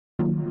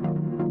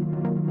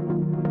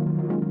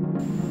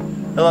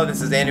Hello,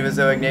 this is Andy with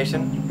Zoic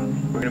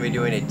Nation. We're going to be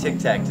doing a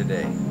Tic-Tac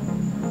today.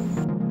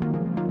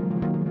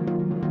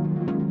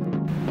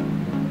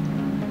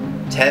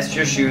 Test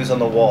your shoes on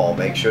the wall,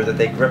 make sure that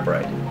they grip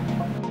right.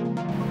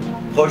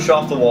 Push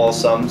off the wall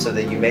some so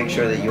that you make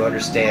sure that you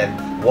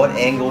understand what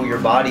angle your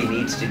body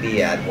needs to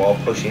be at while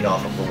pushing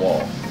off of the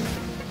wall.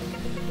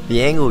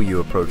 The angle you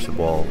approach the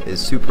wall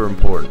is super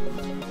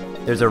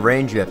important. There's a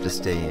range you have to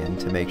stay in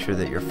to make sure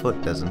that your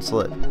foot doesn't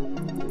slip.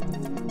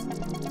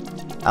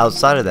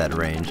 Outside of that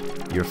range,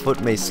 your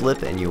foot may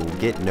slip and you will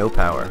get no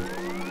power.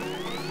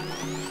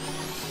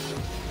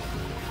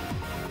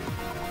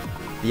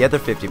 The other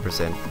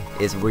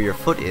 50% is where your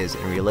foot is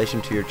in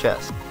relation to your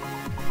chest.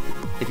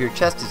 If your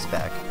chest is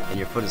back and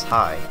your foot is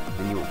high,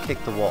 then you will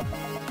kick the wall.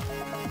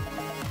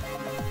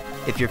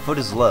 If your foot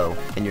is low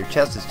and your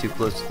chest is too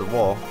close to the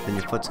wall, then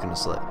your foot's going to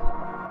slip.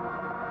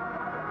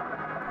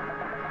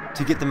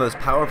 To get the most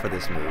power for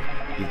this move,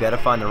 you've got to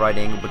find the right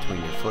angle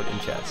between your foot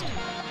and chest.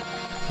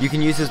 You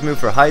can use this move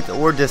for height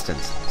or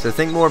distance, so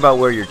think more about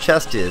where your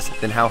chest is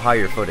than how high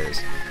your foot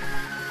is.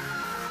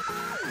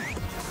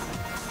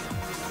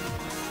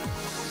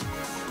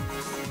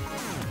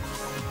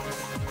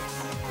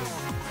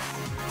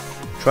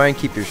 Try and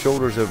keep your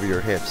shoulders over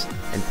your hips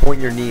and point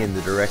your knee in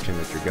the direction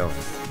that you're going.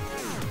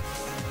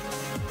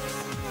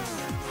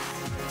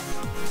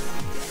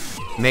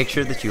 Make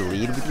sure that you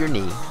lead with your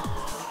knee.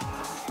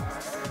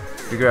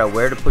 Figure out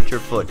where to put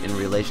your foot in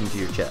relation to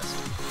your chest.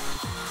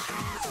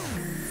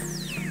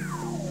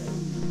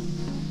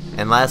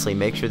 And lastly,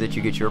 make sure that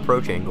you get your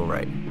approach angle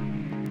right.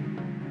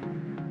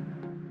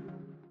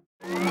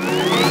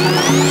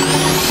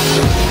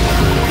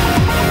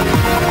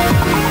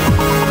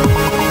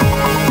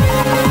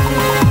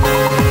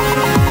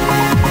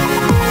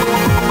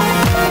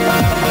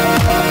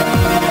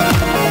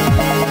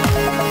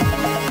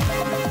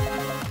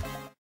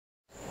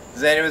 This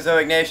is Andy with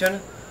Zoic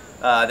Nation.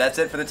 That's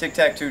it for the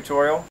Tic-Tac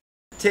tutorial.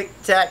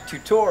 Tic-Tac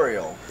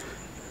tutorial.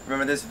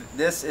 Remember,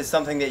 this is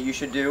something that you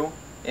should do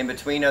in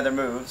between other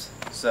moves.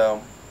 So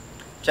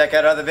check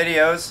out other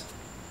videos,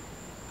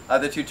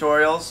 other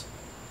tutorials.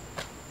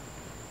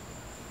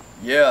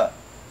 Yeah.